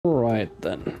Alright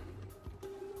then.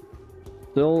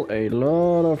 Still a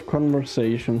lot of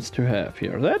conversations to have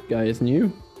here. That guy is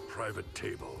new. Private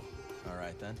table.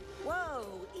 Alright then. Whoa,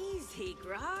 easy,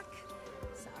 Grok.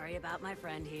 Sorry about my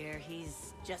friend here.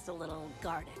 He's just a little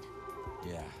guarded.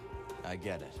 Yeah, I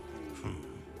get it.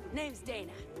 Name's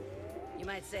Dana. You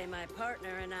might say my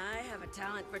partner and I have a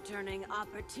talent for turning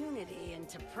opportunity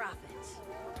into profit.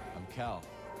 I'm Cal.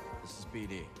 This is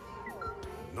BD.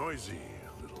 Noisy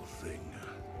little thing.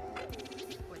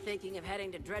 We're thinking of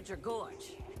heading to Dredger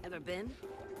Gorge. Ever been?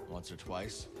 Once or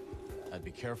twice. I'd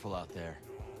be careful out there.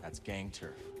 That's gang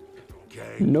turf.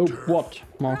 Gang Nope, turf. what,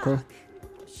 Marco? Grok.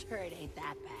 I'm sure it ain't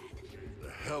that bad. The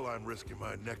hell I'm risking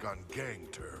my neck on gang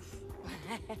turf.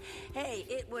 Hey,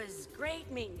 it was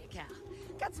great meeting you, Cal.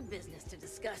 Got some business to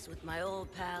discuss with my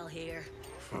old pal here.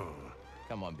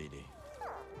 Come on, BD.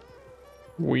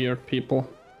 Weird people.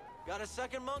 Got a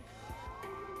second, Monk?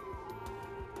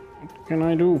 What can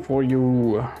I do for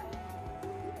you?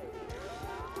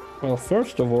 Well,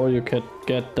 first of all, you could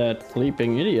get that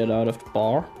sleeping idiot out of the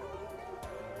bar.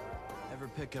 Ever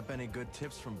pick up any good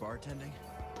tips from bartending?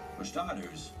 For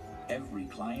starters, every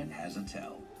client has a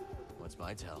tell. What's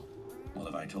my tell? Well,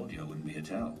 if I told you, it wouldn't be a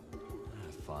tell.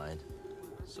 Fine.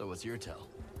 So what's your tell?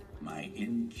 My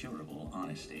incurable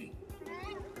honesty.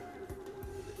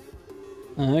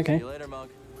 Okay. See you later, Monk.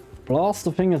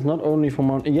 Blaster thing is not only for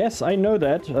Mount. Yes, I know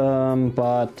that,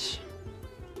 but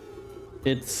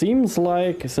it seems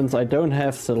like since I don't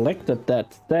have selected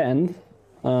that stand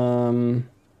for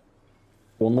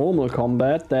normal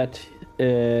combat, that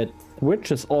it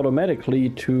switches automatically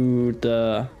to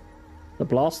the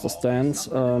blaster stance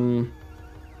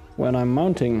when I'm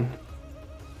mounting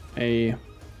a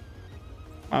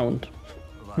mount.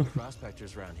 A lot of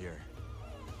prospectors around here.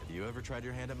 Have you ever tried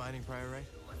your hand at mining Priorite?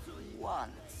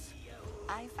 Once.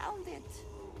 I found it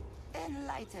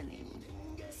enlightening.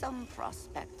 Some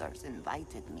prospectors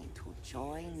invited me to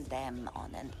join them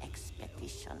on an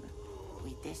expedition.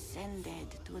 We descended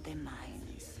to the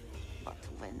mines, but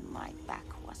when my back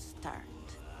was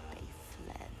turned, they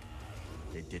fled.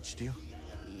 They ditched you?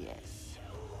 Yes.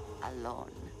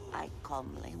 Alone, I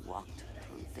calmly walked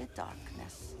through the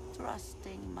darkness,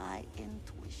 trusting my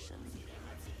intuition.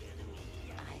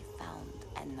 I found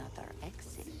another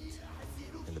exit.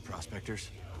 And the prospectors?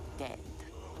 Dead.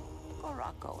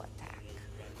 Morocco attack.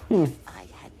 If I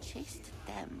had chased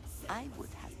them, I would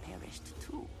have perished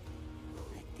too.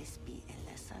 Let this be a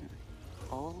lesson.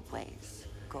 Always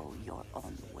go your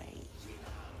own way.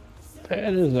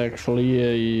 That is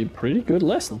actually a pretty good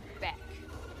lesson. Beck.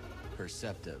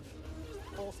 Perceptive.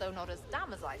 Also not as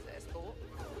dumb as I first thought.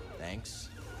 Thanks.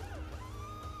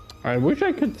 I wish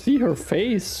I could see her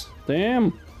face.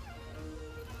 Damn.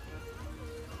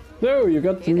 So, you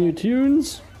got some new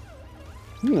tunes?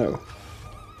 No.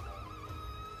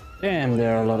 Damn,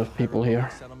 there are a lot of people here.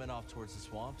 Settlement off towards the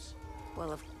swamps?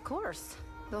 Well, of course.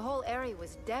 The whole area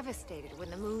was devastated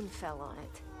when the moon fell on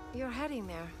it. You're heading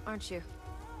there, aren't you?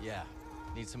 Yeah.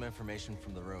 Need some information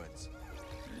from the ruins.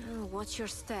 Oh, watch your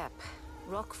step.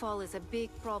 Rockfall is a big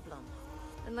problem.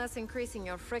 Unless increasing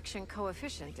your friction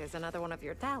coefficient is another one of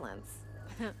your talents.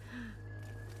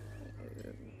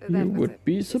 You would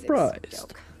be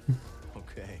surprised.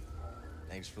 Okay.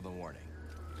 Thanks for the warning.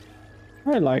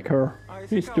 I like her.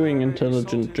 She's doing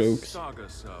intelligent jokes. The Saga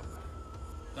Sub.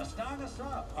 That's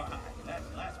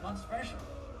last month's special.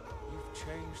 You've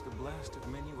changed the blasted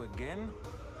menu again?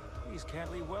 These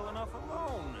can't leave well enough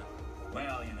alone.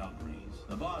 Well, you know, Breeze,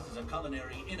 the boss is a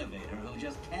culinary innovator who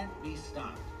just can't be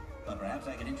stopped. But perhaps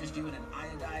I can interest you in an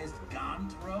iodized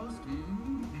Gaunt roast?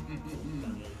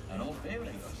 An old favorite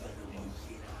of yours.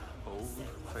 Old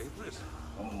favorite?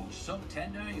 Oh, so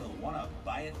tender you'll want to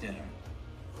buy it dinner.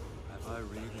 Have I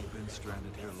really been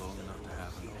stranded here long enough to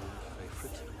have an old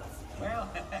favorite?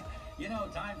 Well, you know,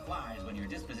 time flies when your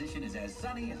disposition is as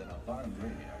sunny as in a farm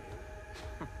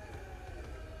graveyard.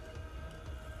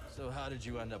 So how did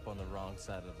you end up on the wrong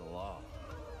side of the law?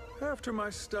 After my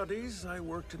studies, I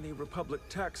worked in the Republic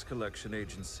Tax Collection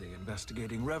Agency,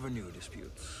 investigating revenue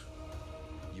disputes.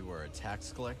 You were a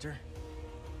tax collector?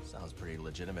 Sounds pretty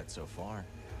legitimate so far.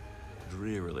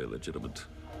 Drearily legitimate.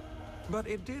 But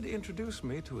it did introduce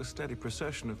me to a steady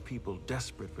procession of people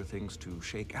desperate for things to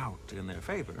shake out in their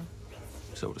favor,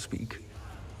 so to speak.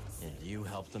 And you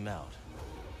helped them out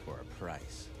for a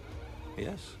price.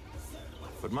 Yes.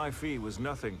 But my fee was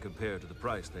nothing compared to the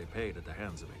price they paid at the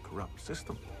hands of a corrupt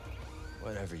system.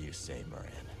 Whatever you say,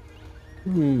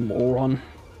 Moran. Moron.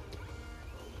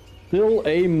 Still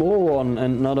a moron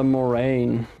and not a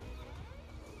moraine.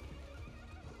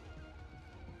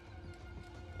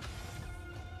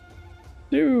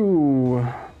 So,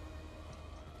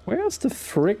 where's Where's the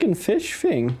frickin' fish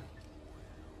thing?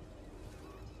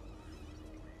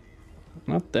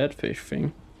 Not that fish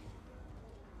thing.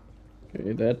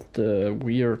 Okay, that's the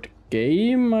weird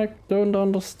game I don't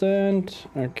understand.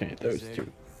 Okay, those two.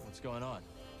 What's going on?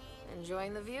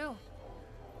 Enjoying the view?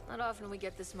 Not often we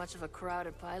get this much of a crowd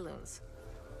at Pyloons.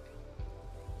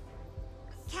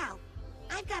 Cal,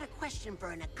 I've got a question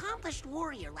for an accomplished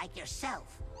warrior like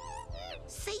yourself.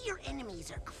 Say your enemies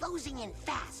are closing in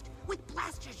fast, with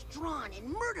blasters drawn and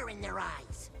murder in their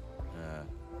eyes.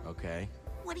 Okay.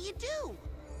 What do you do?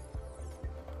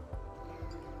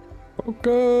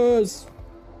 Focus!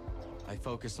 I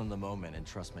focus on the moment and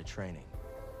trust my training.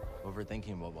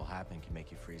 Overthinking what will happen can make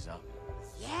you freeze up.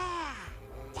 Yeah,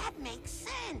 that makes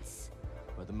sense.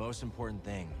 But the most important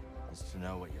thing is to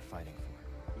know what you're fighting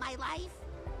for. My life?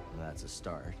 That's a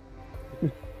start.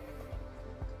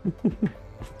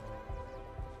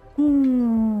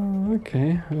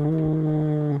 Okay.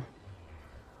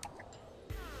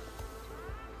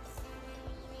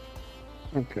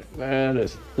 Okay, that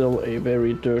is still a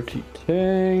very dirty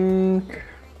tank.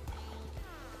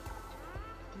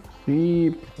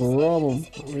 She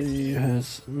probably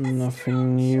has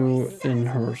nothing new in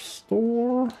her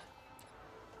store.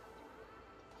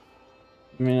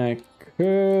 I mean, I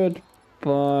could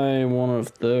buy one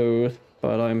of those,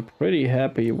 but I'm pretty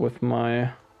happy with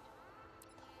my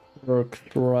work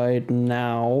right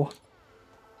now.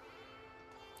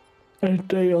 And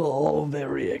they are all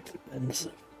very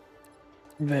expensive.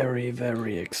 Very,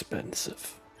 very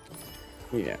expensive.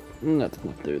 Yeah, let's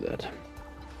not do that.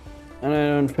 And I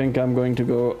don't think I'm going to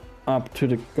go up to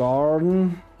the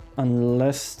garden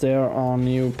unless there are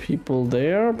new people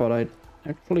there, but I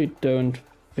actually don't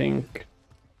think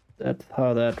that's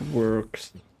how that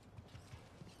works.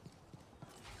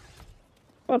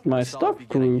 But my stuff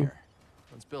grew. Here.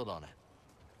 Let's build on it.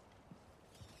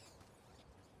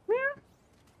 Yeah.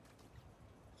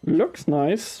 Looks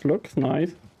nice, looks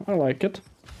nice. I like it.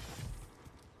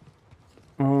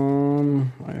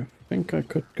 I think I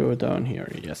could go down here,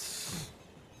 yes.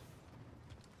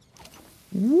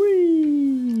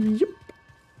 Whee! Yep.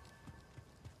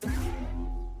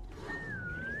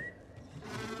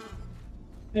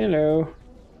 Hello.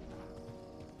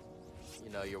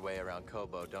 You know your way around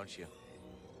Kobo, don't you?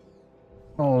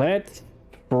 Let's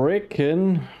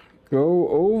frickin' go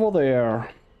over there.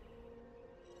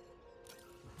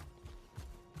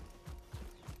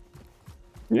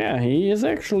 Yeah, he is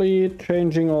actually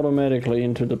changing automatically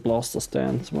into the blaster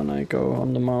stance when I go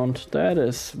on the mount. That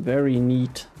is very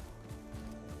neat.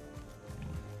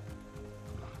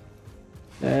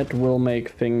 That will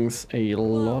make things a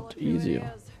lot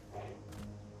easier.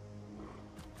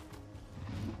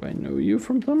 Do I know you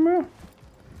from somewhere?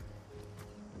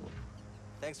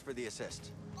 Thanks for the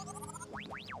assist.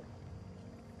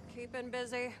 Keeping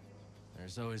busy?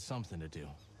 There's always something to do.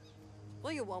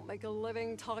 Well, you won't make a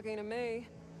living talking to me.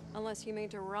 Unless you mean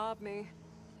to rob me.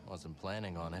 Wasn't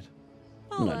planning on it.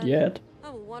 Well, not yet.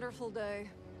 Have a wonderful day.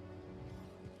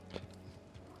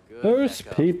 Good, Those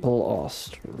Echo. people are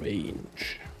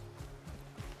strange.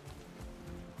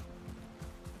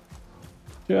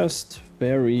 Just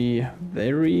very,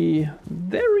 very,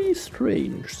 very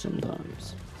strange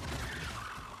sometimes.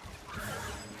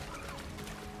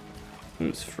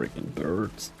 Those freaking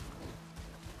birds.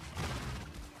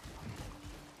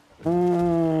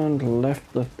 And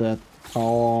left of that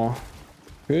tower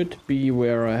could be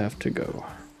where I have to go.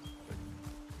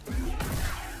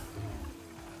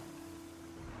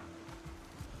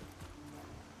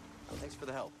 Thanks for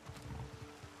the help.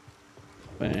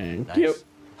 Thank you.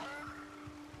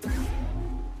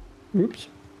 Oops.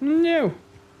 No!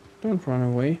 Don't run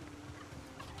away.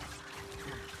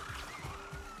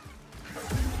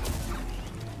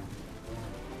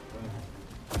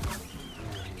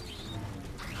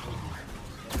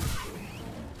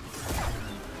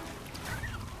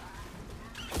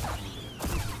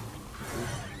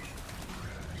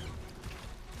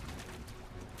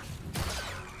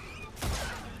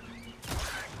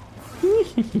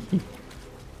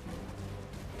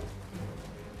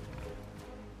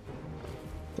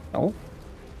 Oh.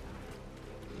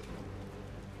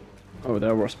 Oh,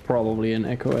 there was probably an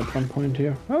echo at one point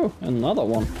here. Oh, another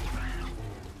one.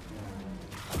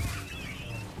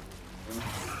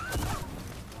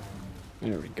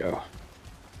 There we go.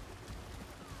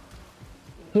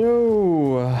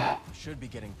 So... Should be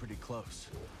getting pretty close.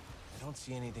 I don't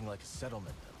see anything like a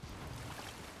settlement though.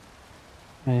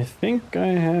 I think I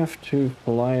have to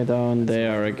fly down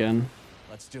there again.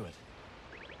 Let's do it.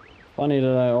 Funny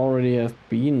that I already have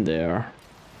been there.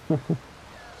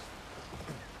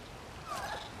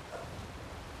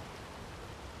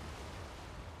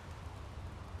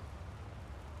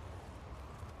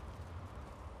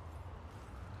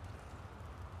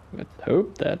 Let's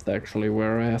hope that's actually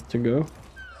where I have to go.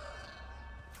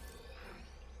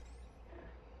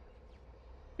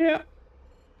 Yeah.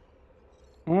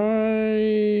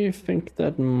 I think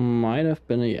that might have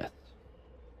been a yes.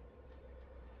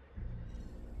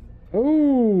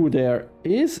 Oh, there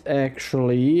is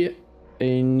actually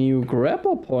a new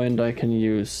grapple point I can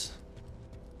use.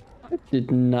 I did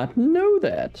not know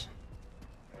that.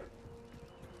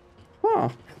 Huh.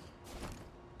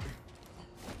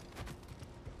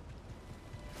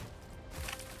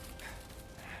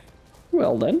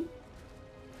 Well then,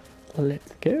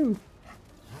 let's go.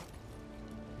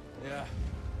 Yeah,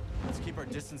 let's keep our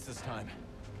distance this time.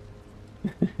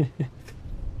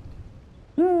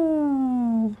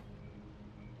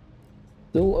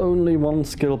 Still only one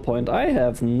skill point. I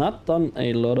have not done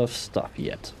a lot of stuff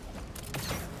yet.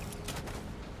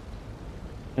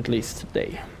 At least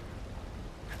today.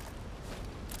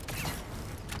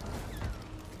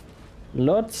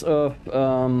 Lots of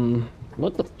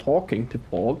talking to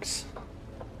folks.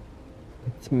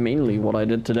 It's mainly what I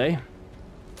did today.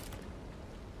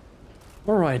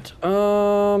 All right.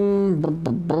 Ooh,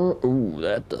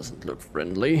 that doesn't look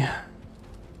friendly.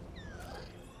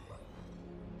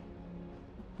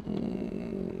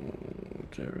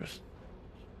 There's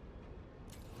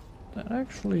that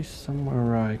actually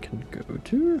somewhere I can go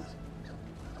to?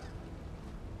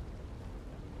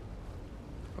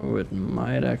 Oh, it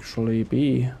might actually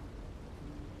be.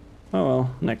 Oh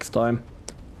well, next time.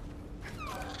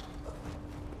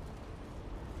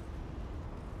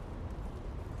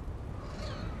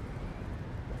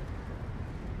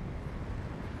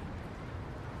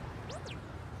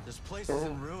 This place is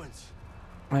in ruins.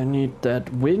 I need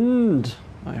that wind.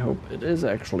 I hope it is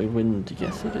actually wind.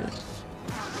 Yes, it is.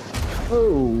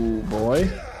 Oh boy.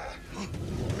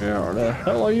 Where the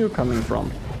hell are you coming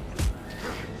from?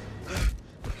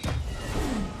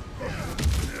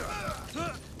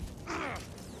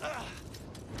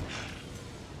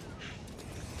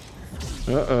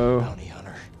 Uh-oh. Bounty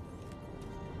hunter.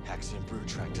 Haxian Brood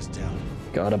tracked us down.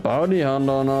 Got a bounty hunt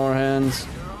on our hands.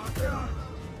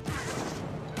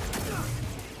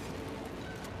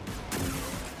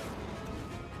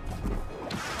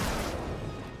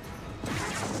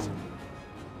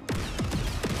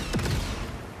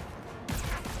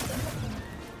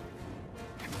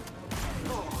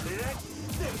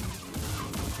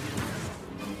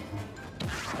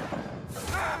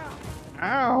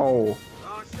 Ow!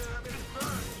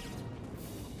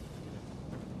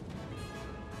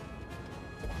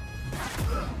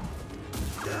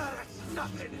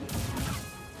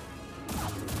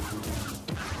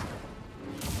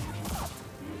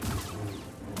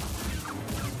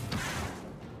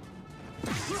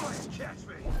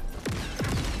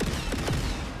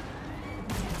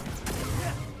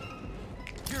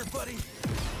 Here, buddy.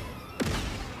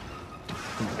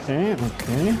 Okay,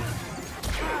 okay.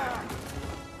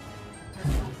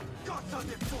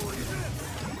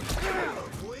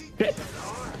 Okay.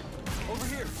 Over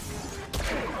here.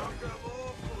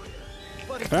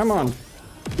 Come on.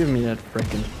 Give me that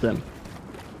frickin' sim.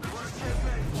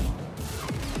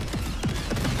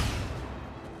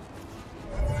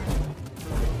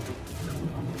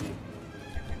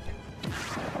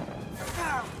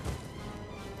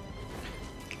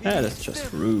 That is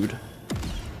just rude.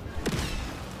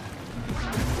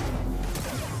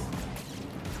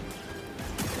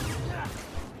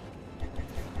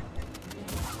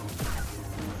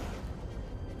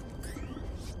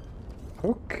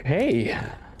 Okay,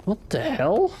 what the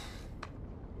hell?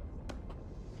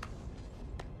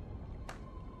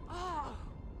 Oh,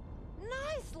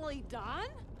 nicely done.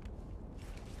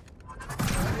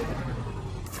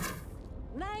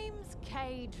 Name's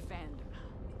Cage Vander.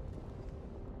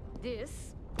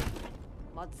 This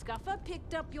Mudscuffer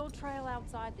picked up your trail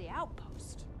outside the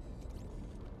outpost.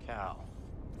 Cal.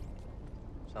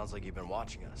 Sounds like you've been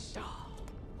watching us.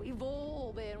 We've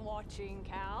all been watching,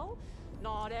 Cal.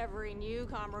 Not every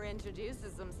newcomer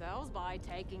introduces themselves by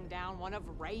taking down one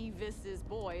of Ravis's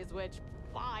boys, which,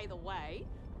 by the way,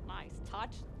 nice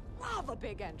touch. Love a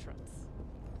big entrance.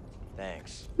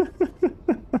 Thanks.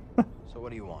 So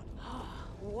what do you want?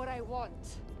 What I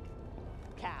want,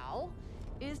 Cal,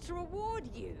 is to reward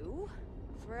you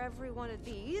for every one of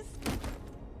these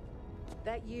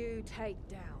that you take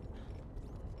down.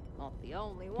 Not the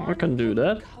only one. I can do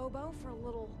that. Kobo for a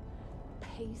little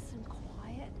peace and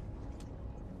quiet.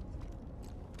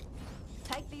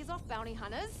 Take these off bounty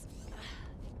hunters,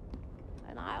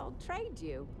 and I'll trade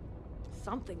you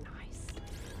something nice.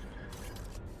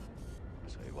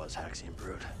 So he was Haxian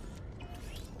Brood.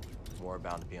 More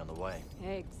bound to be on the way.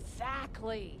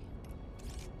 Exactly.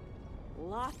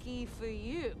 Lucky for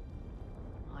you,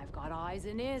 I've got eyes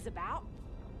and ears about.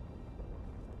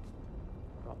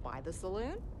 Drop by the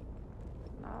saloon.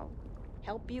 I'll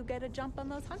help you get a jump on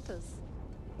those hunters.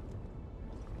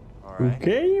 All right.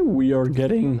 Okay, we are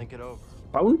getting Think it over.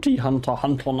 bounty hunter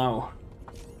now.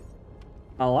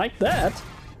 I like that.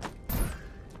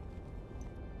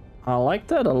 I like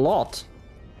that a lot.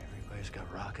 Everybody's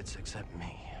got rockets except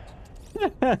me.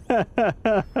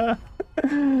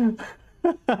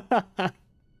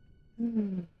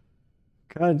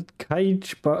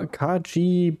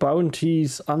 Kaji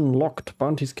bounties unlocked.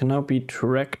 Bounties can now be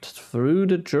tracked through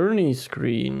the journey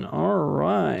screen.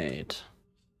 Alright.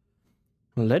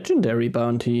 Legendary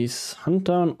bounties. Hunt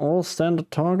down all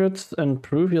standard targets and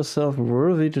prove yourself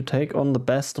worthy to take on the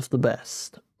best of the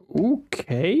best.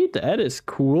 Okay, that is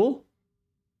cool.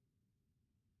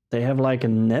 They have like a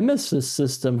nemesis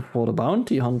system for the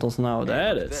bounty hunters now.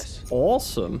 That is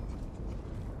awesome.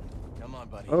 Come on,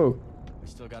 buddy. Oh We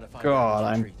still gotta find God,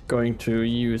 I'm going to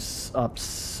use up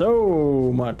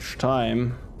so much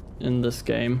time in this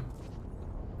game.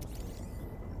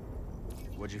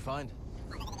 What'd you find?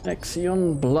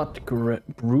 Axion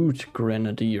Brute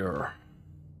Grenadier.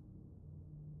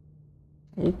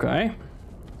 Okay.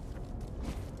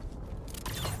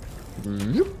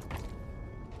 Yep.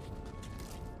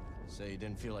 So you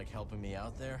didn't feel like helping me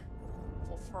out there?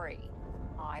 For free?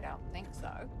 I don't think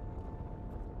so.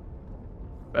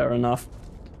 Fair enough.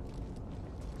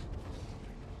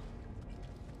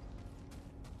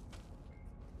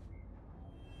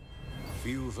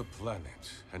 Feel the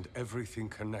planet and everything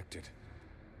connected.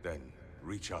 Then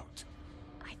reach out.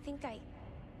 I think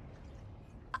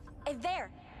there!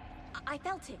 I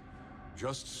felt it.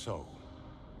 Just so.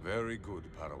 Very good,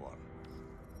 Padawan.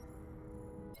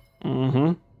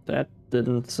 Mm-hmm. That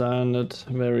didn't sound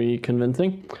very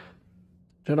convincing.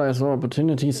 Jedi saw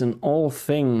opportunities in all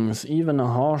things, even a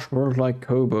harsh world like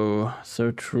Kobo.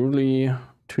 So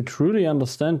to truly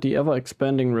understand the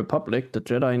ever-expanding Republic, the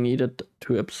Jedi needed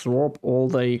to absorb all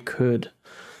they could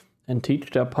and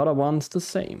teach their Padawans the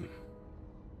same.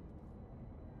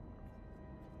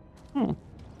 Oh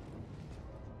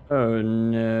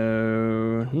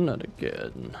no, not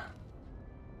again.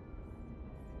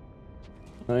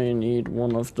 I need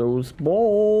one of those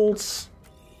balls.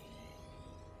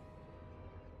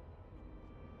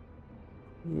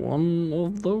 One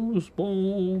of those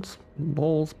balls.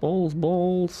 Balls, balls,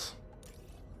 balls.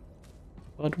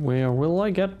 But where will I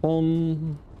get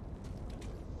one?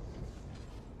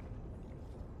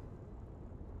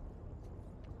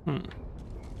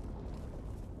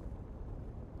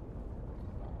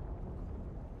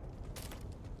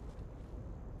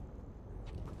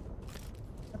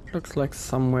 That looks like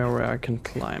somewhere where I can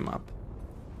climb up.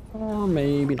 Or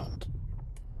maybe not.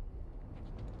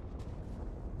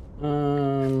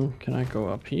 Can I go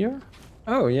up here?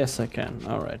 Oh, yes I can.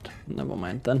 Alright, never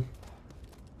mind then.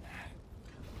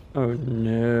 Oh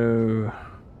no.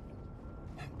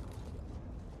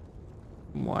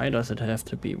 Why does it have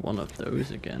to be one of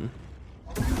those again?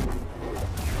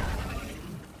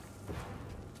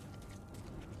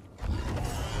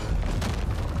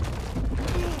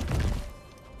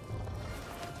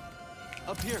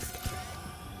 Up here.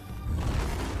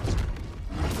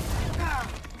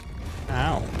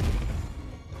 Ow.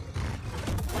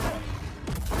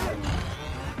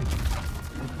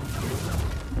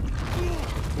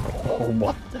 Oh,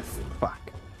 what the fuck?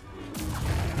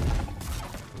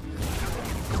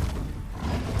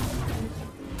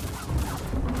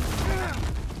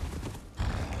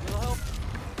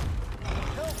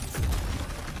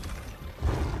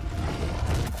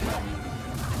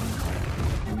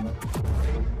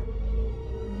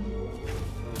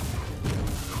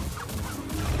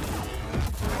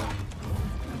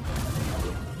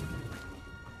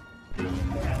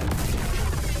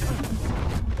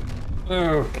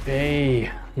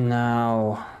 Okay,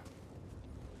 now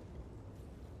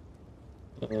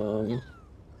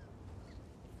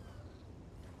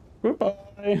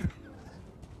goodbye.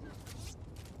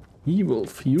 He will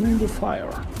fuel the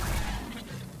fire.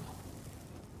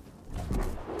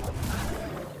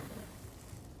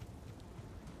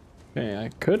 Okay, I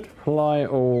could fly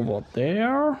over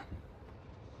there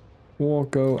or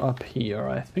go up here.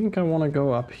 I think I want to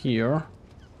go up here.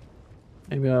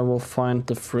 Maybe I will find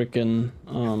the frickin'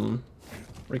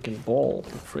 ball,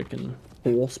 the frickin'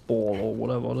 horse ball or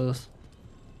whatever it is.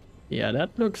 Yeah,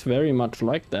 that looks very much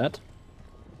like that.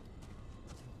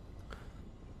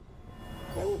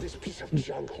 Why will this piece of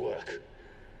junk work?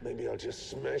 Maybe I'll just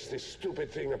smash this stupid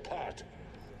thing apart.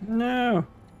 No,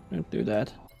 don't do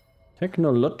that.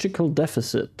 Technological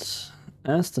deficit.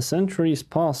 As the centuries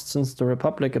passed since the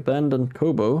Republic abandoned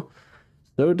Kobo,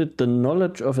 So did the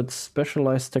knowledge of its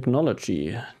specialized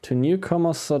technology. To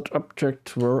newcomers, such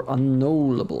objects were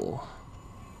unknowable.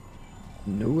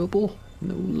 Knowable?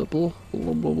 Knowable?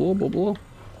 Blah, blah, blah, blah, blah.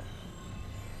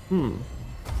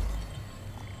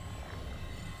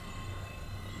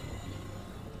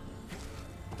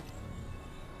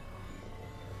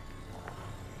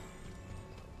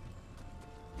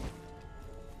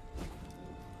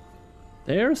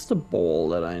 There's the ball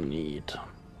that I need.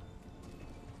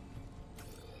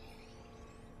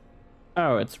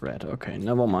 Oh, it's red. Okay,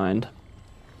 never mind.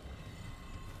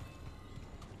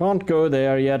 Can't go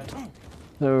there yet.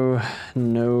 So,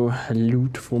 no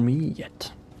loot for me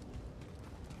yet.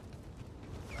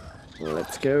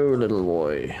 Let's go, little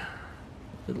boy.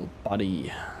 Little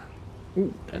buddy.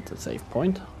 Ooh, that's a safe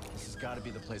point. This has got to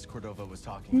be the place Cordova was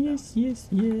talking about. Yes, yes,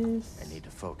 yes. I need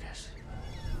to focus.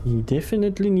 You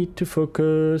definitely need to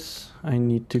focus. I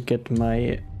need to get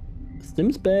my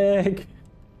stims back.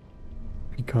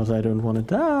 Because I don't want to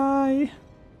die.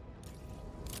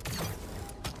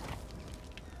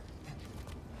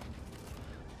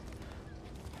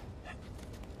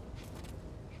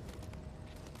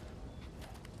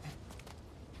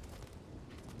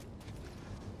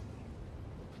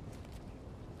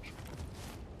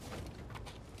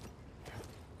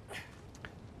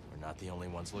 We're not the only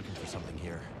ones looking for something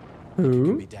here. Who?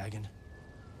 Could be Dagon.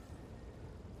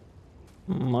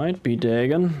 Might be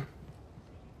Dagon.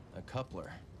 A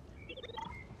coupler.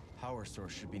 Power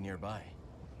source should be nearby.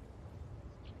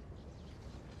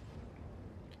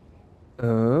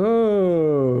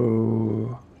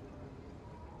 Oh.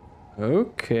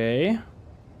 Okay.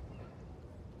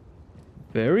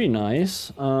 Very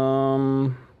nice.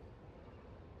 I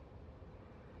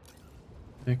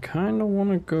kind of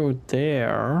want to go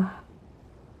there.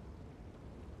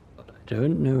 But I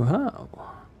don't know how.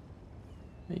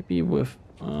 Maybe with...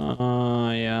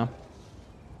 yeah.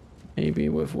 Maybe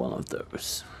with one of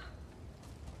those.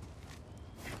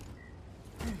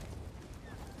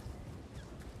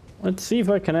 Let's see if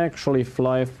I can actually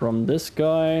fly from this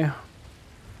guy.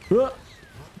 Oh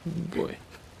boy.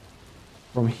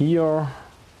 From here.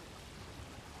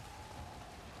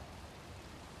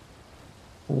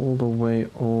 All the way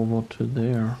over to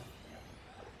there.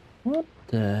 What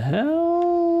the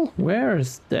hell? Where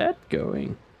is that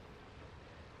going?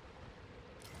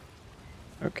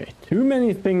 Okay, too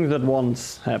many things at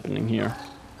once happening here.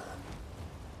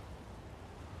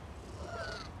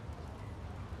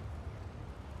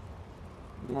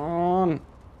 Come on.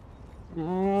 Come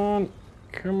on.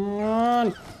 Come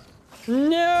on.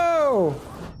 No!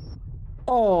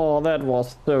 Oh, that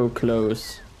was so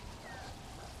close.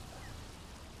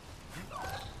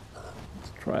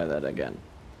 Let's try that again.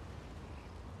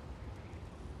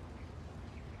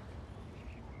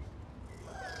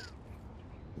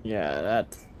 Yeah,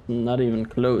 that's not even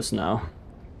close now.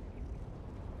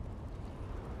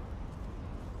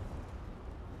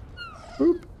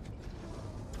 Oop.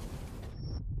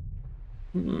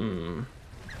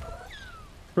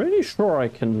 Pretty sure I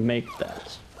can make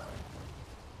that.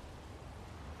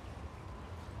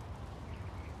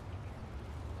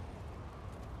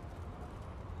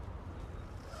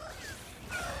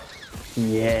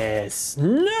 Yes.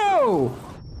 No!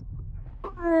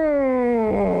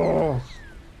 Oh.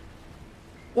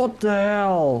 What the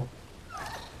hell?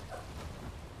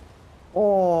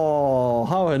 Oh,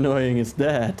 how annoying is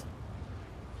that?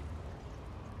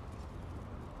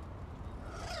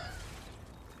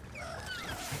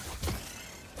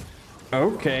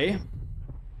 Okay.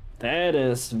 That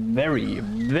is very,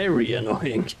 very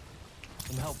annoying.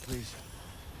 Some help, please.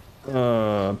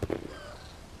 I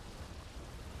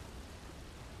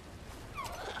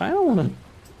don't want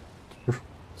to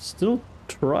still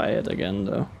try it again,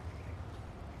 though.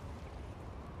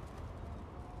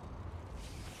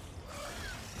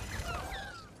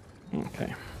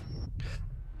 Okay.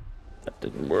 That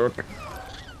didn't work.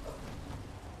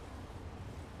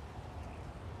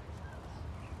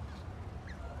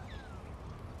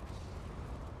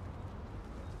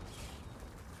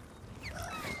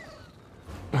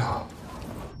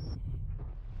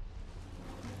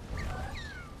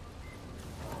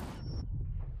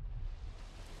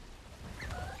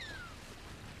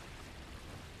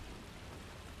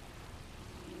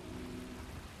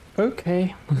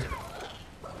 Okay.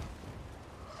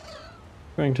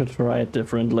 Going to try it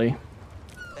differently.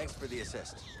 Thanks for the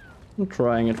assist. I'm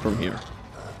trying it from here.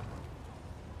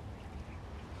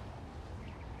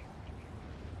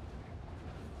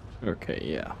 Okay,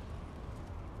 yeah.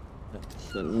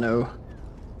 That's a no.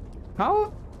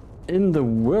 How in the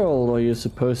world are you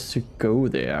supposed to go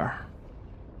there?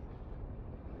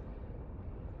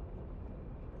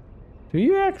 Do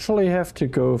you actually have to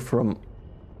go from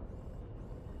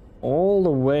all the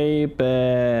way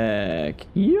back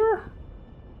here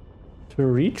to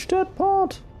reach that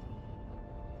part?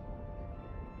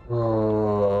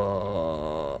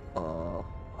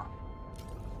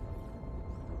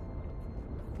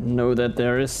 Know that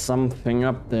there is something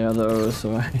up there though,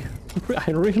 so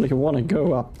I really want to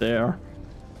go up there.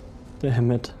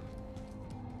 Damn it.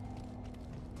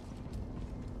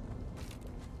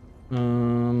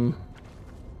 Oh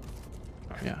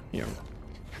yeah, here.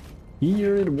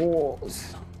 Here it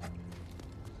was.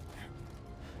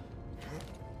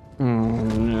 Oh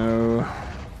no.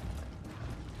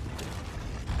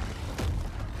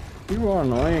 You are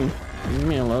annoying. Leave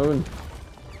me alone.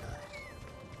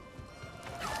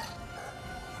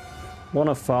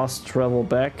 Wanna fast travel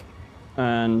back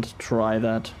and try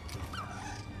that.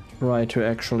 Try to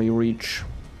actually reach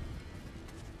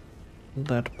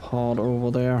that part over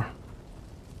there.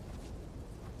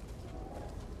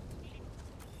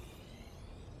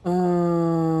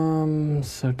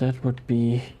 So that would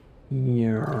be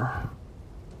here.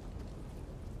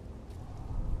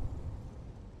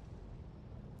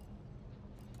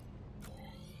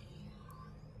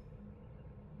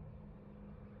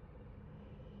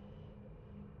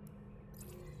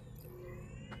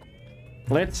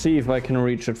 Let's see if I can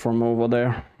reach it from over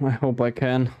there. I hope I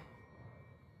can.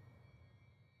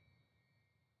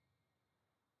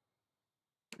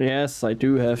 Yes, I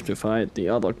do have to fight the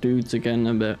other dudes again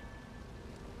a bit.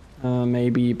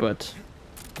 Maybe, but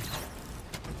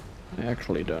I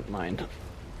actually don't mind.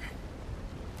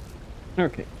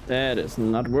 Okay, that is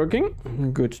not working.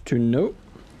 Good to know.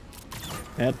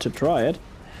 Had to try it.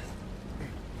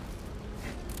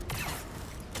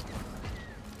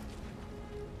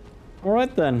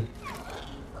 Alright then,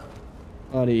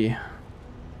 buddy.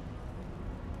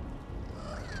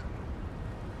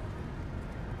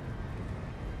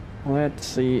 Let's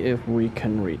see if we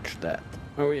can reach that.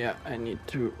 Oh yeah, I need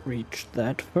to reach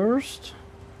that first.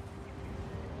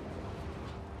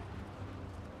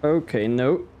 Okay,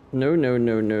 no.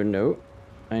 No.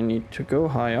 I need to go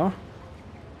higher.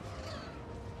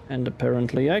 And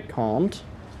apparently I can't.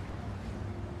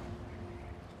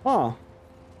 Ah.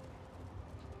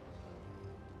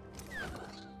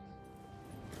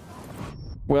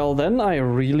 Well then, I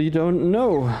really don't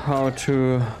know how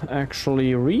to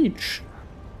actually reach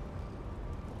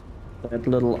that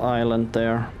little island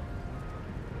there.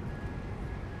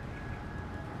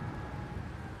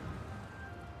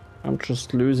 I'm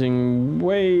just losing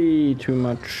way too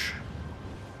much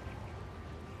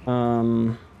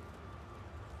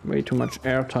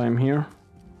airtime here.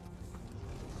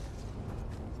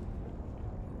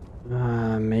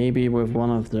 Maybe with one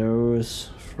of those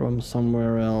from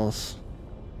somewhere else.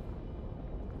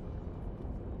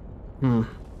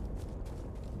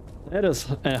 That is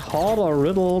a harder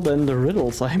riddle than the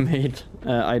riddles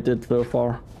I did so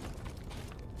far.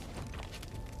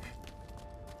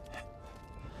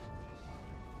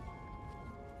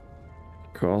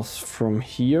 Because from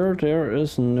here there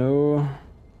is no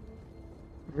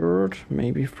bird.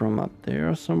 Maybe from up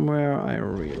there somewhere, I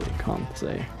really can't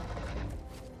say.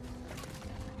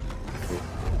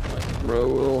 Let's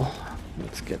roll.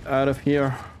 Let's get out of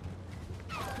here.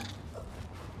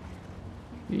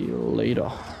 See you later.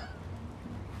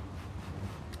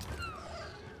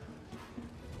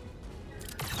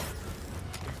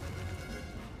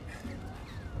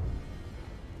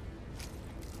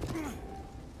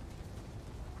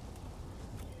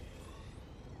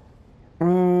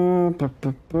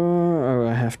 Oh,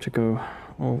 I have to go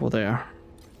over there.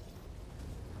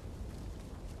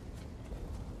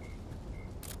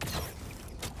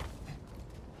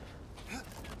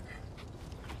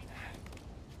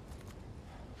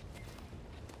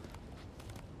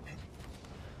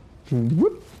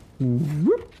 Whoop,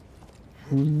 whoop,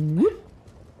 whoop.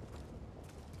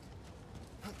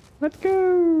 Let's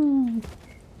go.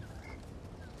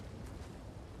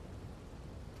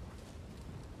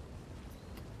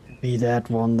 Be that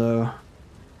one though.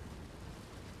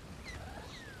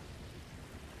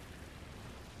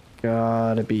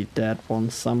 Gotta beat that one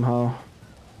somehow.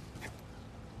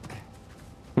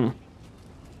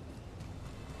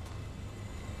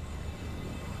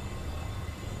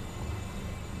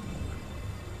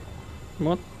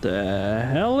 What the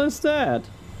hell is that?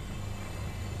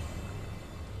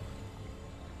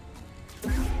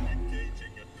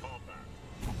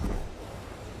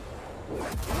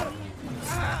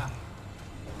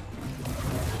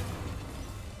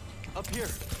 Up here.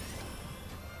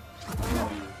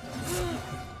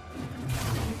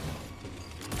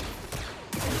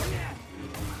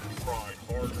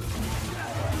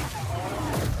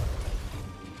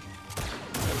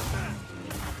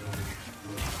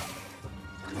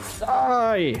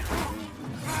 Die!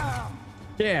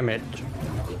 Damn it.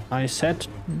 I said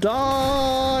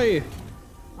die!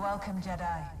 Welcome,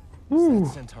 Jedi. Is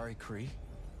that Centauri Kree?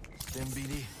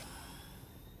 MBD.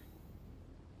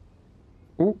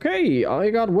 Okay, I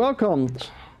got welcomed.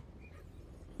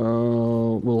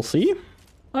 We'll see,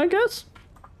 I guess.